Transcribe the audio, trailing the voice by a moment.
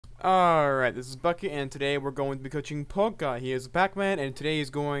Alright, this is Bucket, and today we're going to be coaching Polka. He is a Pac-Man, and today he's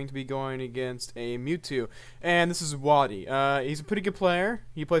going to be going against a Mewtwo. And this is Wadi. He's a pretty good player.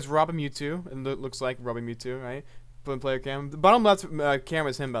 He plays Robin Mewtwo, and looks like Robin Mewtwo, right? Player cam. The bottom left camera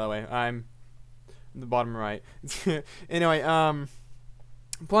is him, by the way. I'm the bottom right. Anyway,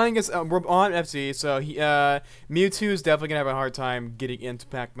 playing against, we're on FD, so Mewtwo is definitely gonna have a hard time getting into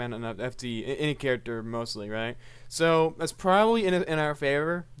Pac-Man on FD, any character mostly, right? So that's probably in our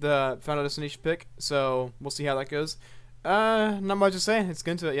favor, the Final Destination pick. So we'll see how that goes. Not much to say. It's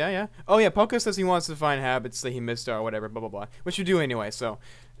good to it. Yeah. Oh yeah, Poco says he wants to find habits that he missed or whatever, blah blah blah, which you do anyway. So,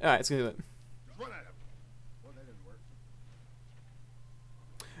 alright, let's get to it.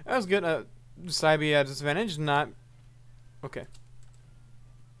 That was good. Side B at disadvantage, not okay.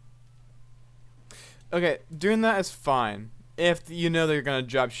 Okay, doing that is fine. If you know that you're gonna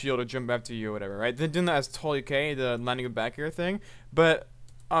drop shield or jump after you or whatever, right? Then doing that is totally okay, the landing of back air thing. But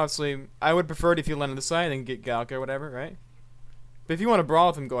honestly, I would prefer it if you land on this side and get Galka or whatever, right? But if you want to brawl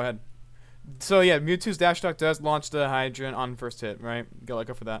with him, go ahead. So yeah, Mewtwo's dash attack does launch the Hydrant on first hit, right?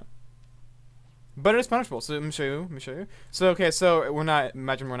 Galka for that. But it's punishable, so let me show you. So okay, so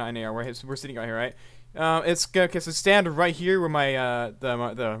imagine we're not in AR, we're sitting out here, right? It's okay, so stand right here where my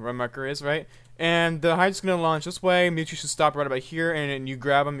the red marker is, right? And the Hydrant's gonna launch this way. Mewtwo should stop right about here, and then you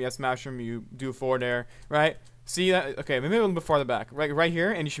grab him, you smash him, you do a forward air, right? See that? Okay, maybe a little bit farther back, right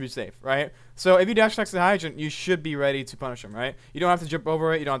here, and you should be safe, right? So if you dash attack the Hydrant, you should be ready to punish him, right? You don't have to jump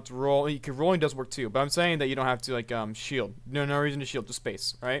over it, you don't have to roll. Rolling does work too, but I'm saying that you don't have to like shield. No reason to shield, just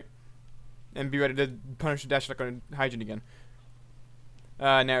space, right? And be ready to punish the dash attack on Hydrant again.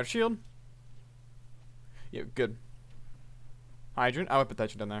 Now shield. Yeah, good. Hydrant, I would put that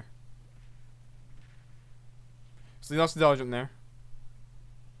shit down there. So you lost the Diligent there.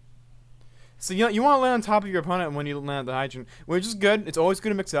 So you want to land on top of your opponent when you land the Hydrant, which is good. It's always good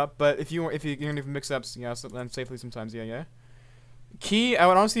to mix up, but if you're gonna mix ups, yeah, so land safely sometimes. Yeah. Key, I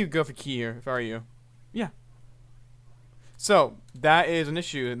would honestly go for key here if I were you. Yeah. So that is an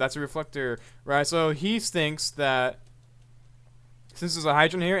issue. That's a reflector, right? So he thinks that since there's a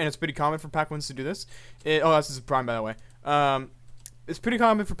Hydrant here, and it's pretty common for Pac-Mans to do this. This is a prime, by the way. It's pretty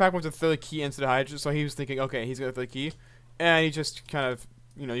common for Pac-Man to throw the key into the Hydrant, so he was thinking, okay, he's gonna throw the key, and he just kind of,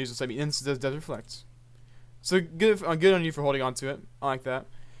 uses the same does reflect. So good on you for holding on to it. I like that.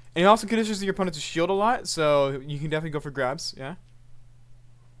 And it also conditions your opponent to shield a lot, so you can definitely go for grabs. Yeah.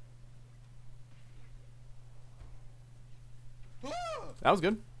 That was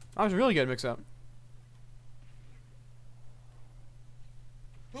good. That was really good mix up.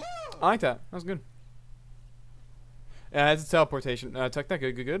 I like that. That was good. Yeah, it's a teleportation. Tech that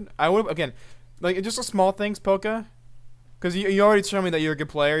good. I would again, like just the small things, Poka, because you already showed me that you're a good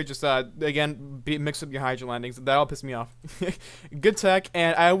player. Just again, mix up your Hydrant landings. That'll piss me off. Good tech,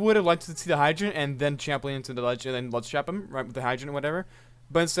 and I would have liked to see the Hydrant and then champion into the ledge and then let's trap him right with the Hydrant or whatever.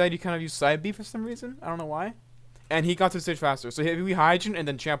 But instead, you kind of use side B for some reason. I don't know why. And he got to the stage faster. So if we Hydrant and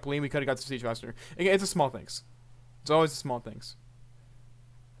then trampoline, we could have got to the stage faster. Again, it's the small things. It's always the small things.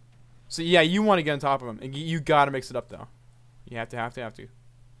 So yeah, you want to get on top of him, and you gotta mix it up though. You have to.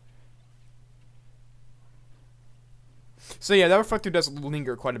 So yeah, that reflector does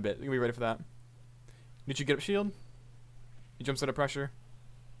linger quite a bit. You be ready for that. Did you get up shield? He jumps under pressure.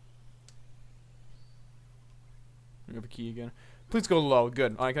 Bring up a key again. Please go low.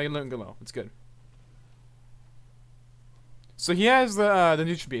 Good. I can let him go low. It's good. So he has the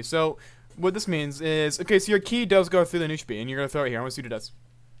neutral B. So what this means is, okay, so your key does go through the neutral B, and you're gonna throw it here. I want to see what it does.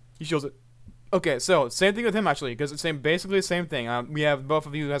 He shields it. Okay, so same thing with him actually, because it's basically the same thing. We have both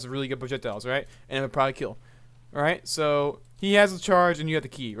of you who has really good projectiles, right? And it would probably kill. All right, so he has the charge and you have the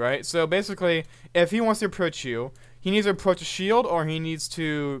key, right? So basically, if he wants to approach you, he needs to approach a shield, or he needs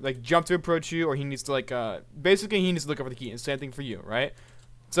to like jump to approach you, or he needs to like basically he needs to look over the key. And same thing for you, right?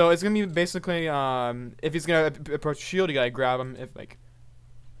 So it's gonna be basically if he's gonna approach a shield, you gotta grab him if like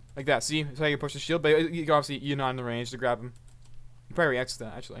that. See, that's how you approach the shield, but obviously you're not in the range to grab him. He probably reacts to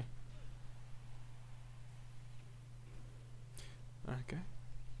that, actually. Okay.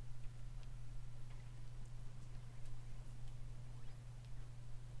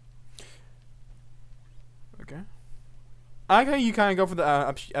 I like how you kind of go for the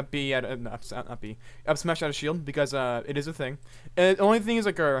up smash out of shield, because it is a thing. And the only thing is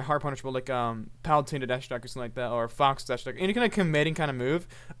like a hard punishable, like Palutena dash attack or something like that, or Fox dash attack. Any kind of committing kind of move,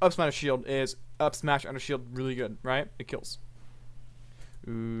 up smash shield is up smash out of shield really good, right? It kills.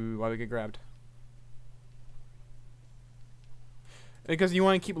 Ooh, why we get grabbed? because you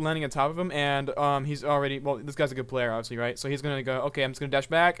want to keep landing on top of him, and he's already, well, this guy's a good player, obviously, right? So he's gonna go, okay, I'm just gonna dash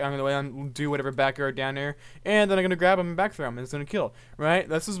back, I'm gonna do whatever back air down there, and then I'm gonna grab him and back throw him, and it's gonna kill, right?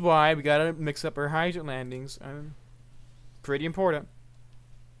 This is why we gotta mix up our hydrant landings. Pretty important.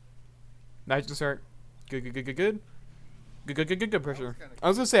 Nice start. Good, good, good, good, good. Good pressure. I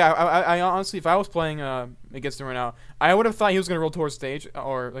was gonna say, I honestly, if I was playing against him right now, I would have thought he was gonna roll towards stage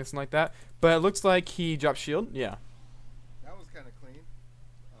or something like that. But it looks like he dropped shield. Yeah. That was kind of clean,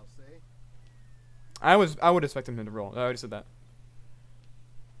 I'll say. I would expect him to roll. I already said that.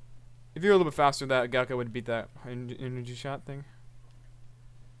 If you're a little bit faster, that Galka would beat that energy shot thing.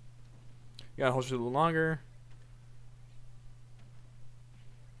 You gotta hold shield a little longer.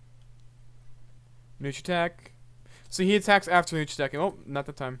 Nooch attack. So he attacks after Nooch attacking. Oh, not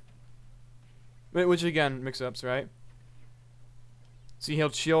that time. Wait, which again, mix-ups, right? So he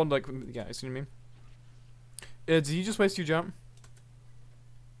held shield, like, yeah, you see what I mean? Did you just waste your jump?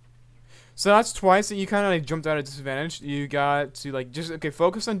 So that's twice that you kind of like jumped out at disadvantage. You got to like just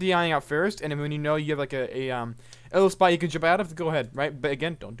focus on DIing out first, and then when you know you have like a little spot you can jump out of, go ahead, right? But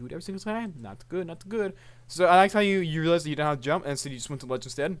again, don't do it every single time. Not good, not good. So I like how you realize that you don't have to jump, and so you just went to ledge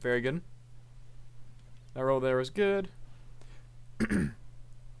instead. Very good. That roll there was good.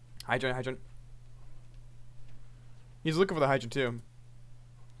 Hydrant. He's looking for the hydrant too.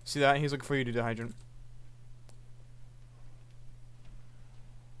 See that? He's looking for you to do the hydrant.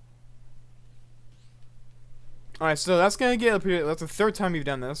 Alright, so that's gonna get up here. That's the third time you've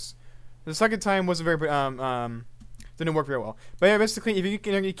done this. The second time wasn't very didn't work very well. But yeah, basically, if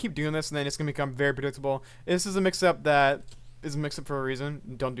you keep doing this, then it's gonna become very predictable. This is a mix-up that is a mix-up for a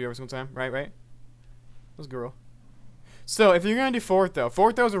reason. Don't do it every single time, right? Let's go. So if you're gonna do forward throw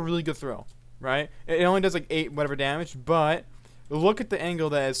is a really good throw, right? It only does like 8 whatever damage, but look at the angle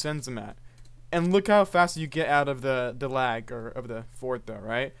that it sends them at, and look how fast you get out of the lag or of the forward throw,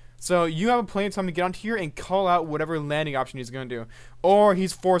 right? So you have plenty of time to get onto here and call out whatever landing option he's gonna do, or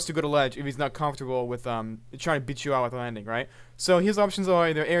he's forced to go to ledge if he's not comfortable with trying to beat you out with landing, right? So his options are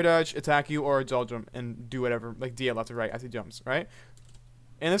either air dodge, attack you, or jaw jump and do whatever, like DL left to right as he jumps, right?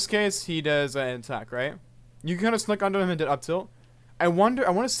 In this case, he does an attack, right? You kind of snuck under him and did up tilt. I want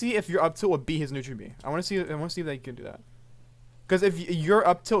to see if your up tilt would beat his neutral B. I want to see if that you can do that. Because if your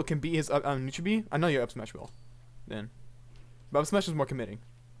up tilt can beat his neutral B, I know your up smash will. Then, but up smash is more committing.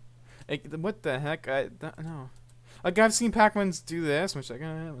 Like, what the heck? No. Like, I've seen Pac-Mans do this. One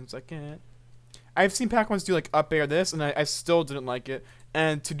second. I've seen Pac-Mans do like up air this, and I still didn't like it.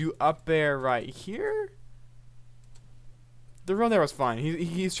 And to do up air right here, the roll there was fine.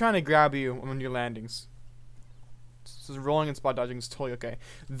 He's trying to grab you on your landings. So rolling and spot dodging is totally okay.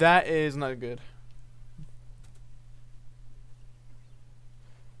 That is not good.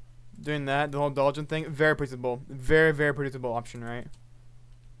 Doing that, the whole dodging thing, very predictable. Very, very predictable option, right?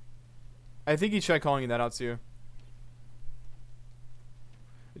 I think he tried calling that out too.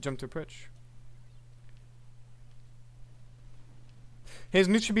 Jump to approach. His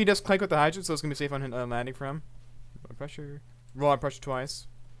neutral B does clank with the hydrant, so it's gonna be safe on landing for him. Pressure. Roll on pressure twice.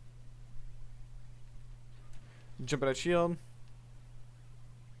 Jump at that shield.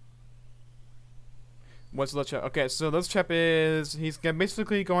 What's the chap? Okay, so this chap is he's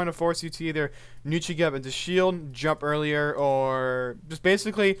basically going to force you to either neutral get up into shield, jump earlier, or just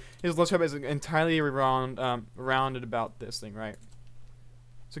basically his left chap is entirely rounded about this thing, right?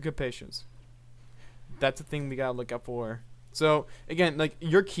 So good patience. That's the thing we gotta look out for. So again, like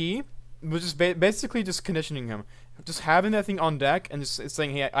your key was just basically just conditioning him, just having that thing on deck and just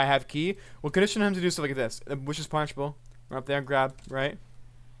saying, "Hey, I have key." We'll condition him to do stuff like this, which is punishable. Right up there, grab, right?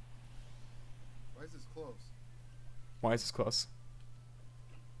 Why is this close? Why is this close?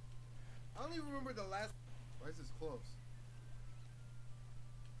 I don't even remember the last. Why is this close?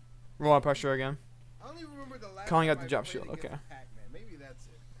 Roll on pressure again. I don't even remember the last. Calling out time the I drop played shield. against Okay. Pac-Man. Maybe that's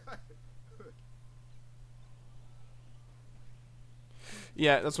it.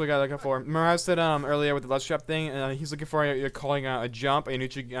 Yeah, that's what we got looking for. Remember I said earlier with the ledge trap thing, he's looking for you're calling out a jump, a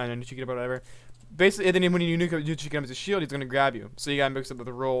neutral get up, whatever. Basically, and then when you neutral get him as a shield, he's gonna grab you. So you gotta mix up with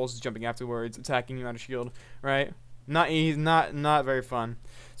the rolls, jumping afterwards, attacking you out of shield, right? He's not very fun.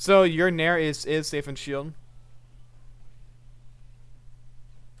 So your nair is safe in shield.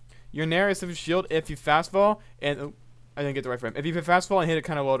 Your nair is safe in shield if you fast fall and. I didn't get the right frame. If you fast fall and hit it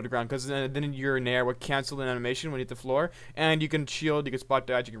kind of low to the ground, because then your nair would cancel an animation when you hit the floor, and you can shield, you can spot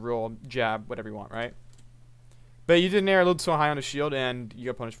dodge, you can roll, jab, whatever you want, right? But you did nair a little too high on the shield, and you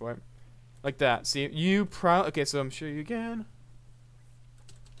got punished for it, like that. See, you probably okay. So I'm sure you again.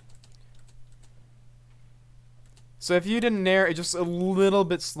 So if you didn't nair it just a little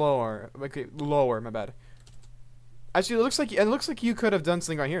bit slower, okay, lower, my bad. Actually, it looks like you could have done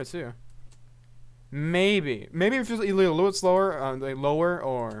something right here too. Maybe if it's either a little bit slower, like lower,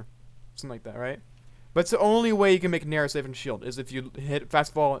 or something like that, right? But it's the only way you can make Nair safe and shield is if you hit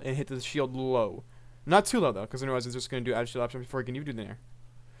fast fall and hit the shield low. Not too low though, because otherwise it's just gonna do add shield option before you can even do the Nair.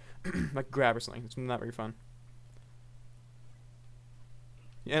 Like grab or something. It's not very fun.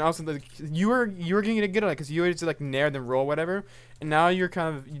 And also, you were getting to get on it because you already did like Nair then roll whatever, and now you're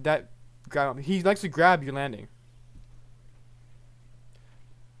kind of that grab. He likes to grab your landing.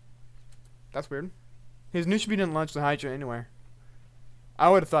 That's weird. His new should be didn't launch the Hydra anywhere. I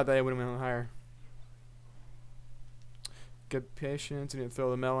would have thought that it would have went higher. Good patience. He didn't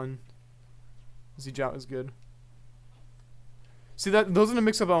throw the melon. Z job is good. See that? Those are the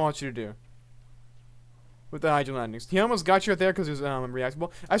mix-up I want you to do. With the Hydra landings. He almost got you right there because he was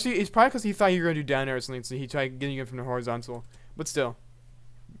reactable. Actually, it's probably because he thought you were going to do down air or something, so he tried getting you from the horizontal. But still.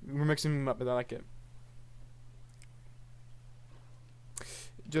 We're mixing them up, but I like it.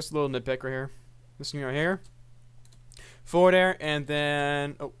 Just a little nitpick right here. This thing right here. Forward air, and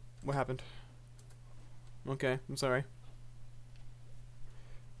then... Oh, what happened? Okay, I'm sorry.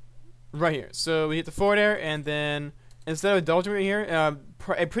 Right here. So we hit the forward air, and then... Instead of indulging right here,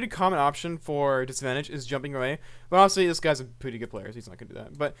 a pretty common option for disadvantage is jumping away. But honestly, this guy's a pretty good player, so he's not gonna do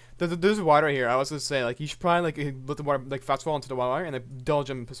that. But there's a water right here. I was gonna say, like, you should probably like let the water like fast fall into the water and then double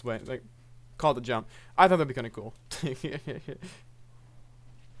jump and piss away, like call it the jump. I thought that'd be kind of cool.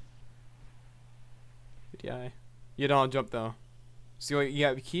 Yeah, you don't jump though. See what you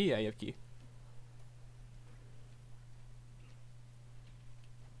have key? Yeah, you have key.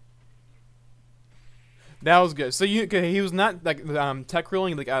 That was good. So he was not like tech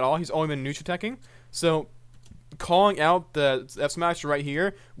rolling like at all. He's only been neutral teching. So calling out the F smash right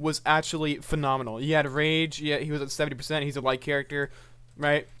here was actually phenomenal. He had rage. Yeah, he was at 70%. He's a light character,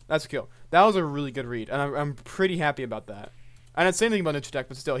 right? That's a kill. That was a really good read, and I'm pretty happy about that. I didn't say anything about neutral tech,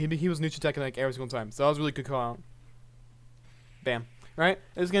 but still, he was neutral teching like every single time. So that was a really good call out. Bam. Right?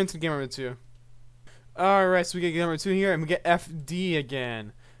 Let's get into game number 2. Alright, so we get game number 2 here, and we get FD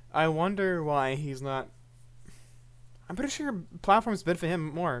again. I wonder why he's not... I'm pretty sure platforms bid for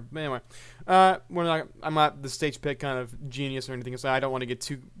him more. But anyway, I'm not the stage pick kind of genius or anything, so I don't want to get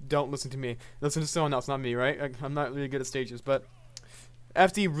too... Don't listen to me. Listen to someone else, not me, right? I'm not really good at stages, but...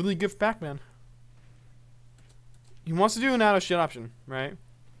 FD, really good for Pac-Man. He wants to do an out-of-shit option, right?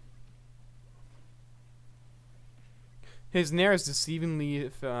 His Nair is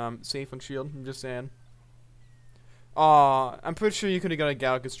deceivingly safe on shield, I'm just saying. Aw, I'm pretty sure you could have got a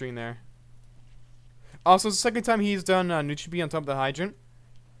Galaga string there. Also, it's the second time he's done Nutribi on top of the hydrant.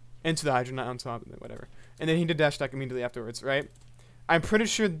 Into the hydrant, not on top of it, whatever. And then he did dash attack immediately afterwards, right? I'm pretty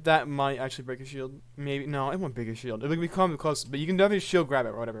sure that might actually break his shield. Maybe, no, it won't break his shield. It would become close, but you can definitely shield grab it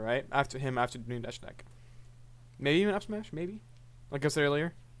or whatever, right? After doing dash attack. Maybe even up smash, maybe? Like I said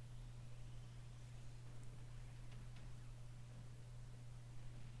earlier.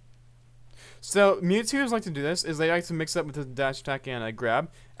 So, Mewtwo's like to do this, is they like to mix up with the dash attack and grab.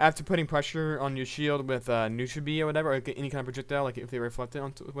 After putting pressure on your shield with Nutribi or whatever, or any kind of projectile, like if they reflect it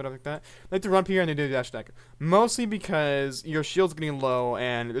onto whatever like that. They like to run up here and they do the dash attack. Mostly because your shield's getting low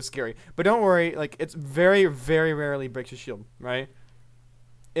and it's scary. But don't worry, like, it's very, very rarely breaks your shield, right?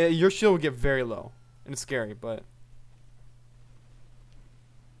 Your shield will get very low. And it's scary, but...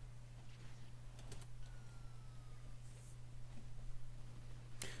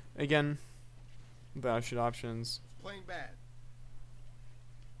 Again... Dash shit options. Playing bad.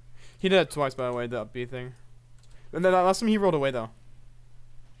 He did it twice, by the way, the up B thing. And then last time he rolled away, though.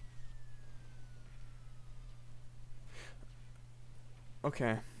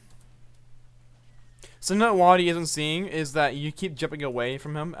 Okay. So what Waddy isn't seeing is that you keep jumping away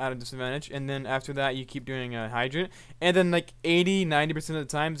from him at a disadvantage, and then after that you keep doing a hydrant, and then like 80-90% of the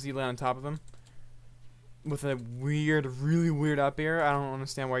times you land on top of him. With a weird, really weird up air. I don't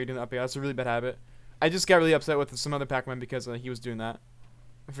understand why you're doing the up air. That's a really bad habit. I just got really upset with some other Pac-Man because he was doing that.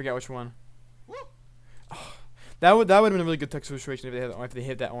 I forget which one. Oh, that would have been a really good texture situation if they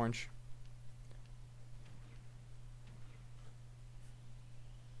hit that orange.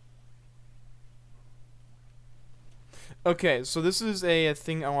 Okay, so this is a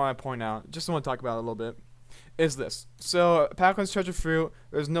thing I want to point out. Just want to talk about it a little bit. Is this. So, Pac-Man's treasure fruit,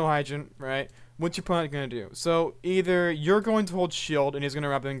 there's no hydrant, right? What's your opponent going to do? So, either you're going to hold shield and he's going to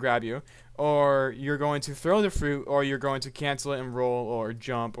wrap it and grab you, or you're going to throw the fruit, or you're going to cancel it and roll, or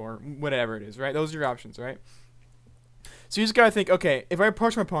jump, or whatever it is, right? Those are your options, right? So you just got to think, okay, if I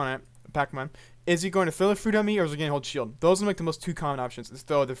approach my opponent, Pac-Man, is he going to throw the fruit at me, or is he going to hold shield? Those are like the most two common options, is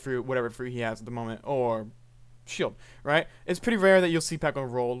throw the fruit, whatever fruit he has at the moment, or shield, right? It's pretty rare that you'll see Pac-Man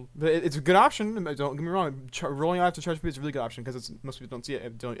roll, but it's a good option. Don't get me wrong. Rolling out after charge speed is a really good option because most people don't see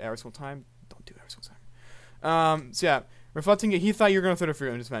it. Don't every single time. Don't do it every single time. So yeah, reflecting it, he thought you were gonna throw the fruit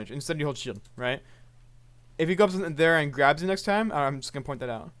and disadvantage. Instead, you hold shield, right? If he goes in there and grabs it next time, I'm just gonna point that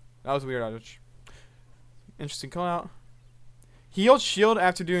out. That was a weird outage. Interesting call out. He holds shield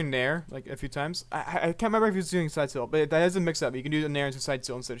after doing nair like a few times. I can't remember if he was doing side tilt, but that is a mix up. You can do the nair into side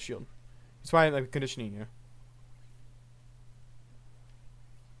tilt instead of shield. It's probably like conditioning you.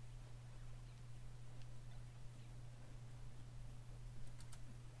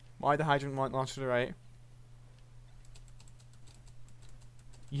 Why the hydrant launch to the right?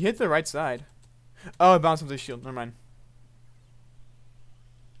 You hit the right side. Oh, it bounced off the shield. Never mind.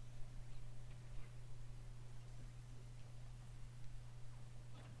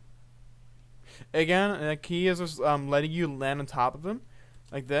 Again, the key is just letting you land on top of him,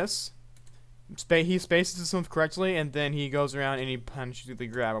 like this. He spaces himself correctly, and then he goes around and he punches you the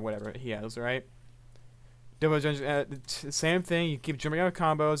grab or whatever he has, right? Same thing. You keep jumping out of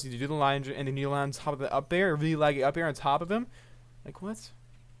combos. You do the line, and then you land on top of the up air, really lag it up air on top of him. Like what?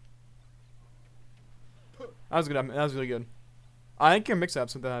 That was good. That was really good. I think your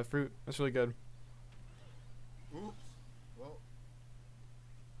mix-ups with the fruit. That's really good. Oops. Well.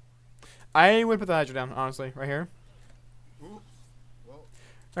 I would put the hydro down, honestly, right here. Oops. Well.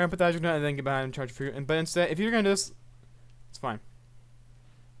 I'm gonna put the hydro down and then get behind and charge fruit. But instead, if you're gonna do this, it's fine.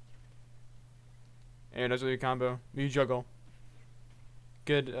 And that's your combo. You juggle.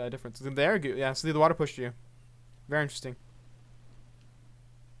 Good difference. There, good. Yeah. So the water pushed you. Very interesting.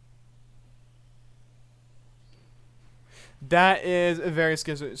 That is a very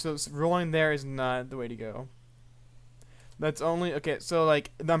skillful. So rolling there is not the way to go. That's only okay. So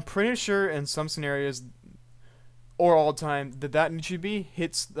like I'm pretty sure in some scenarios, or all the time, that should be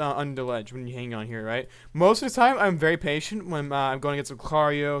hits under the ledge when you hang on here, right? Most of the time, I'm very patient when I'm going against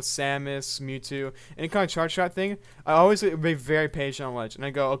Lucario, Samus, Mewtwo, any kind of charge shot thing. I always be very patient on ledge, and I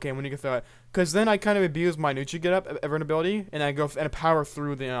go, okay, when you can throw it, because then I kind of abuse my neutral get up ability, and I go and I power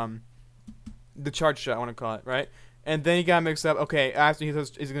through the charge shot, I want to call it, right? And then you gotta mix up. Okay, after he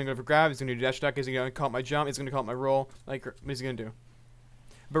throws, is he gonna go for grab? Is he gonna do dash attack? Is he gonna call it my jump? Is he gonna call it my roll? Like, what is he gonna do?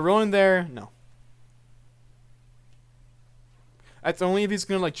 But rolling there, no. That's only if he's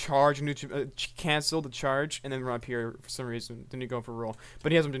gonna like charge and cancel the charge and then run up here for some reason. Then you go for roll.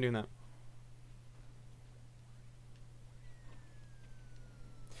 But he hasn't been doing that.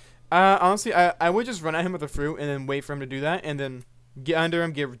 Honestly, I would just run at him with a fruit and then wait for him to do that, and then get under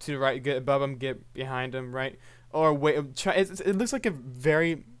him, get to the right, get above him, get behind him, right? Or wait. It looks like a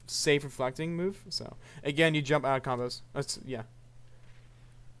very safe reflecting move. So again, you jump out of combos. Yeah.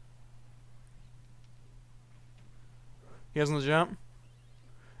 He has no jump.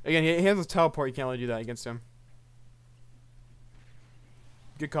 Again, he has a teleport. You can't really do that against him.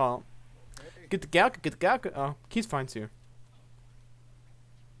 Good call. Get the Galka. Get the Galka. Oh, he's fine too.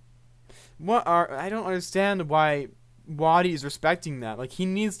 I don't understand why Wadi is respecting that. Like, he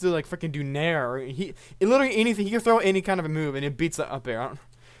needs to like freaking do nair, or literally anything. He can throw any kind of a move and it beats that up air.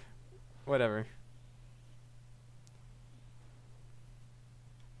 Whatever.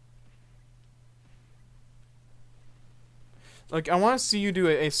 Like, I want to see you do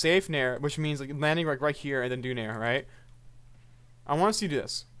a safe nair, which means like landing like right here and then do nair, right? I want to see you do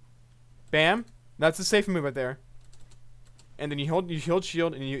this. Bam. That's a safe move right there. And then you hold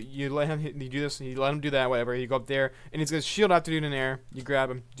shield and you let him you do this and you let him do that, whatever. You go up there and he's gonna shield after doing an air. You grab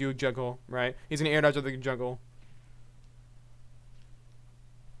him, do a juggle, right? He's gonna air dodge the juggle.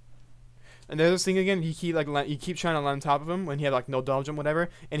 And there's this thing again. You keep trying to land on top of him when he had like no dodge jump, whatever,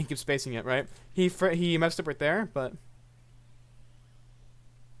 and he keeps spacing it, right? He messed up right there, but.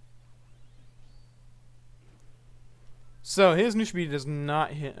 So his new speed does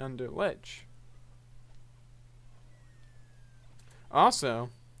not hit under ledge. Also,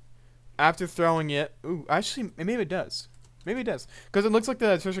 after throwing it, ooh, actually maybe it does. Maybe it does, because it looks like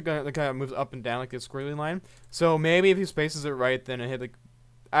the treasure gun kind of moves up and down like a squiggly line. So maybe if he spaces it right, then it hit like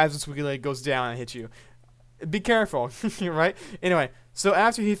as the squiggly line goes down and hits you. Be careful, right? Anyway, so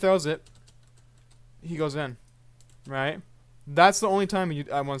after he throws it, he goes in, right? That's the only time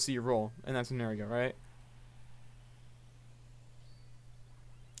I want to see you roll in that scenario, right?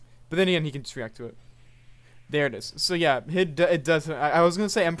 But then again, he can just react to it. There it is. So yeah, it does. I was gonna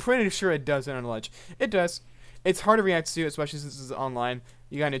say I'm pretty sure it does hit on a ledge. It does. It's hard to react to, especially since this is online.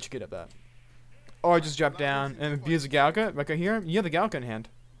 You gotta need to get up that, or just drop down and abuse the Galka. Like I hear, you have the Galka in hand.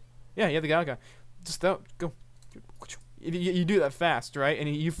 Yeah, you have the Galka. Just go. You do that fast, right?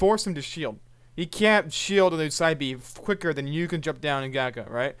 And you force him to shield. He can't shield on the side B quicker than you can jump down and Galka,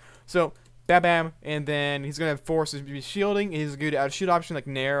 right? So bam, bam, and then he's gonna force his shielding. He's good out of shoot option like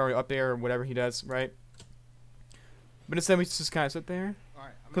Nair or up there or whatever he does, right? But instead we just kind of sit there,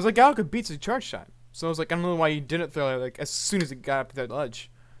 Alright, because like Galka beats a charge shot. So I was like, I don't know why you didn't throw it like as soon as it got up to that ledge,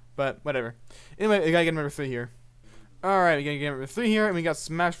 but whatever. Anyway, we gotta get number 3 here. All right, we gotta get number 3 here, and we got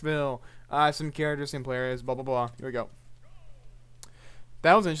Smashville. Some characters, same players, blah blah blah. Here we go.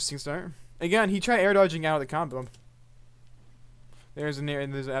 That was an interesting start. Again, he tried air dodging out of the combo. There's an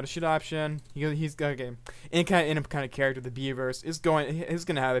out of shoot option. He's got a game. Any kind of character, the Beaverse is gonna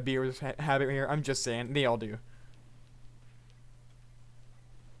have a Beaverse habit here. I'm just saying, they all do.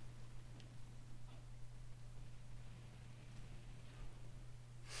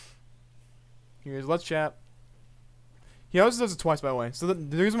 Here's Let's Chat. He also does it twice, by the way. So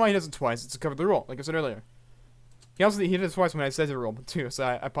the reason why he does it twice is to cover the roll, like I said earlier. He did it twice when I said the roll too, so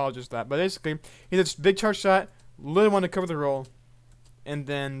I apologize for that. But basically, he does big charge shot, little one to cover the roll, and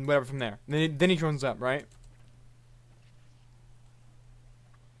then whatever from there. Then he runs up, right?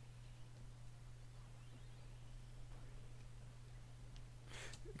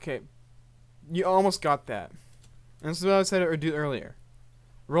 Okay, you almost got that. And this is what I said or do earlier.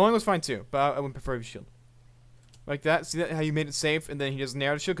 Rolling was fine too, but I would prefer to shield. Like that. See that how you made it safe, and then he does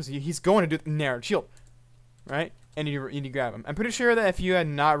narrow shield because he's going to do narrow shield, right? And you grab him. I'm pretty sure that if you had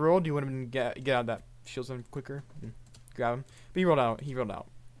not rolled, you would have been get out of that shield zone quicker. Grab him, but he rolled out. He rolled out.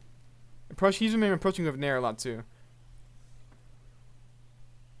 He's been approaching with Nair a lot too.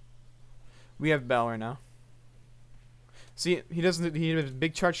 We have Bell right now. See, he does a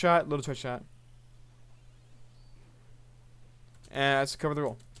big charge shot, little charge shot, and that's to cover the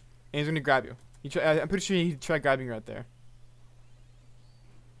roll. And he's gonna grab you. I'm pretty sure he tried grabbing you right there.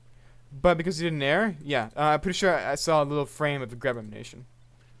 But because he didn't air, yeah, I'm pretty sure I saw a little frame of the grab animation.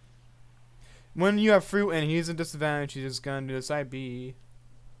 When you have fruit and he's a disadvantage, he's just gonna do the side B.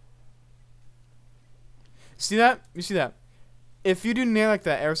 See that? You see that? If you do nair like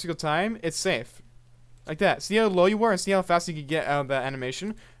that every single time, it's safe. Like that. See how low you were and see how fast you can get out of that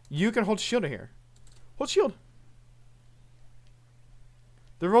animation? You can hold shield here. Hold shield.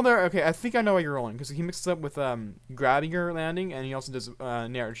 The roll there, okay, I think I know what you're rolling, because he mixes up with grabbing your landing, and he also does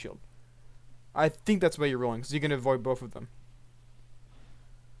nair shield. I think that's why you're rolling, because you can avoid both of them.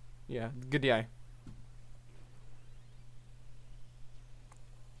 Yeah, good DI.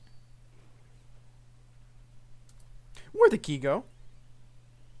 Where'd the key go?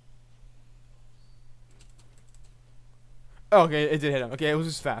 Oh, okay, it did hit him. Okay, it was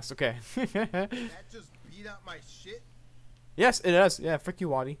just fast. Okay. that just beat out my shit. Yes, it does. Yeah, frick you,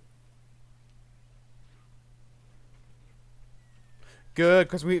 Waddy. Good,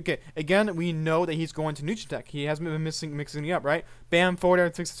 because again, we know that he's going to neutral tech. He hasn't been mixing it up, right? Bam, forward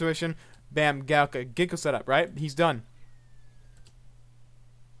air fix situation. Bam, Galka, Giggle setup, right? He's done.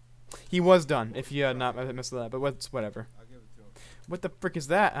 He was done, if you had not messed that, but whatever. I'll give it to him. What the frick is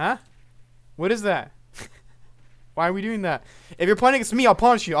that, huh? What is that? Why are we doing that? If you're playing against me, I'll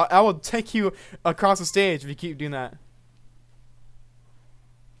punish you. I will take you across the stage if you keep doing that.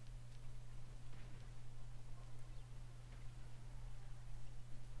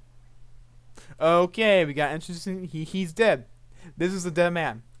 Okay, we got interesting. He's dead. This is a dead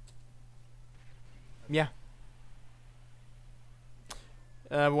man. Yeah.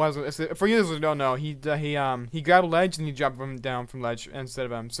 For you who don't know, he grabbed a ledge and he dropped him down from ledge instead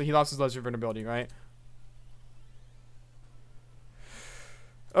of him, so he lost his ledge vulnerability, right?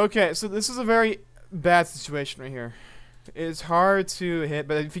 Okay, so this is a very bad situation right here. It's hard to hit,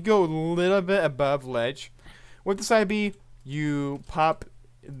 but if you go a little bit above ledge, with the side B, you pop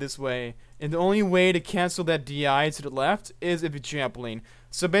this way, and the only way to cancel that DI to the left is if you trampoline.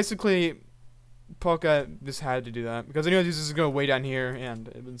 So basically, Polka just had to do that because I knew this was going way down here, and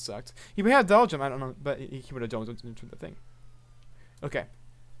it would sucked. He would have dodge jump, I don't know, but he would have dodged into the thing. Okay.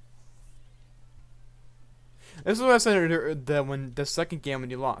 This is what I said that when the second game when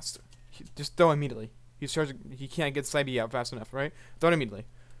you lost, just throw immediately. He can't get side B out fast enough, right? Throw it immediately.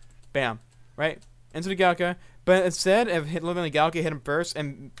 Bam. Right? Into the Galka. But instead of living the Galka, hit him first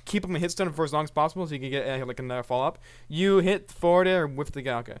and keep him a hit stun for as long as possible so you can get like another follow up. You hit forward air with the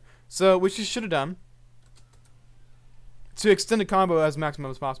Galka. So which you should have done to extend the combo as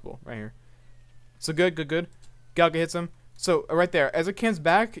maximum as possible right here. So good. Galka hits him. So right there, as it comes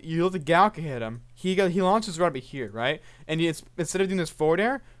back, you let the Galka hit him. He launches right up here, right? And instead of doing this forward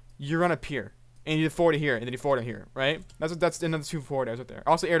air, you run up here. And you forward here, and then you forward here, right? That's another 2 forward airs right there.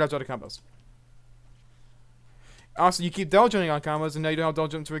 Also air dodge out of combos. Also, you keep double jumping on combos, and now you don't have double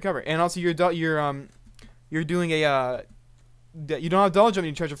jump to recover. And also, you're doing a you don't have double jump,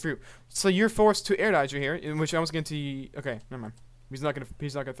 you charge a fruit, so you're forced to air dodge right here, in which I was going to. Okay, never mind. He's not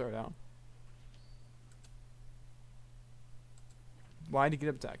gonna throw it out. Why did you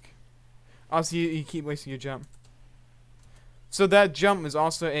get up attack? Also, you keep wasting your jump. So that jump is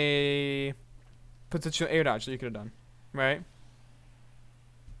also a potential air dodge that you could have done, right?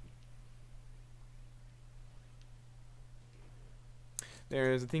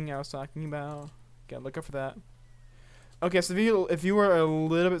 There's the thing I was talking about. Gotta look up for that. Okay, so if you were a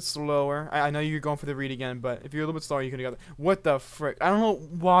little bit slower, I know you're going for the read again, but if you're a little bit slower, you could have got that. What the frick? I don't know,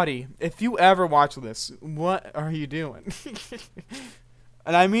 Waddy. If you ever watch this, what are you doing?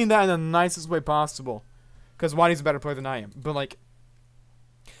 And I mean that in the nicest way possible, because Waddy's a better player than I am. But like,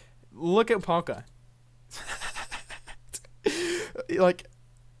 look at Polka. Like,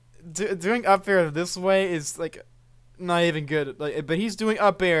 doing up air this way is like not even good. Like, but he's doing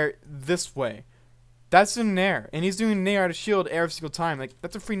up air this way. That's a nair, and he's doing nair out of shield every single time. Like,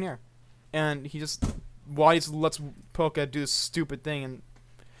 that's a free nair, and he just lets Polka do this stupid thing. And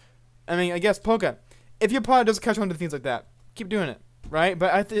I mean, I guess Polka, if your opponent doesn't catch on to things like that, keep doing it, right?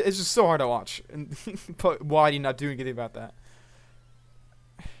 But it's just so hard to watch, and why are you not doing anything about that?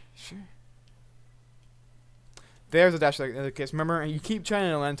 Sure. There's a dash like in the other case. Remember, you keep trying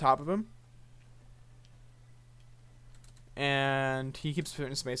to land on top of him. And he keeps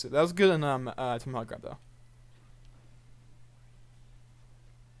putting space. That was good in Tomahawk grab though.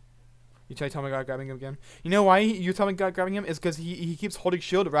 You try Tomahawk grabbing him again. You know why you're Tomahawk grabbing him? Is because he keeps holding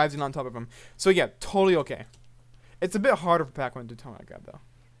shield, rising on top of him. So yeah, totally okay. It's a bit harder for Pac-Man to Tomahawk grab though,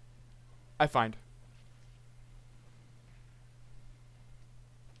 I find.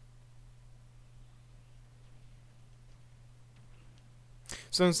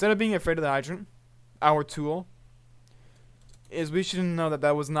 So instead of being afraid of the hydrant, our tool is we should know that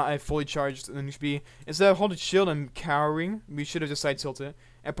that was not a fully charged, and you should be, instead of holding shield and cowering, we should have just side tilted it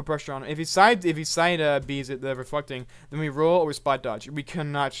and put pressure on it. If he side B's it, the reflecting, then we roll or spot dodge. We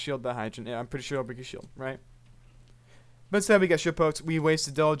cannot shield the hydrant. Yeah, I'm pretty sure it'll break his shield, right? But instead we got ship poked, we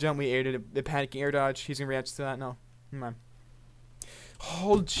wasted double jump, we aided the panicking air dodge. He's gonna react to that. No. Come on.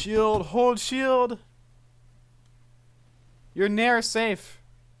 Hold shield, hold shield. You're near safe.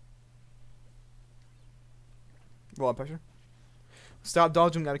 Roll up pressure. Stop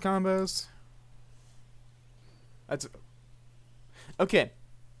dodging out of combos. That's okay.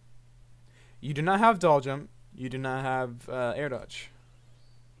 You do not have dodge jump. You do not have air dodge.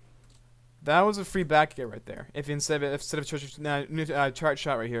 That was a free back air right there. If instead of chart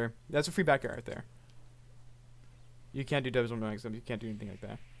shot right here, that's a free back air right there. You can't do double jump no except you can't do anything like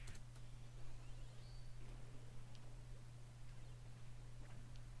that.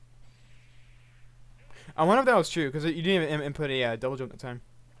 I wonder if that was true, because you didn't even input a double jump at the time.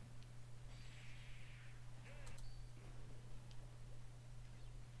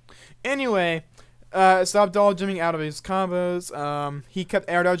 Anyway, stopped double jumping out of his combos. He kept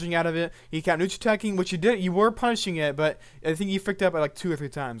air dodging out of it. He kept neutral attacking, which you did. You were punishing it, but I think you fricked up like 2 or 3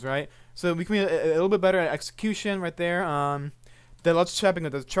 times, right? So we can be a little bit better at execution right there. The let's trapping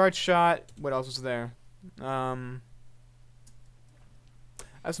with the charge shot. What else was there?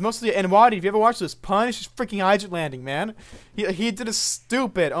 That's mostly, and Waddy, if you ever watch this, punish his freaking hydrant landing, man. He did a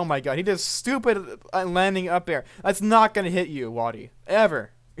stupid, oh my god, he did a stupid landing up there. That's not gonna hit you, Waddy,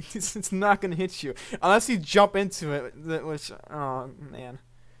 ever. It's not gonna hit you unless you jump into it, which, oh man,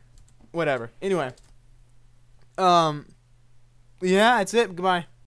 whatever. Anyway, yeah, that's it. Goodbye.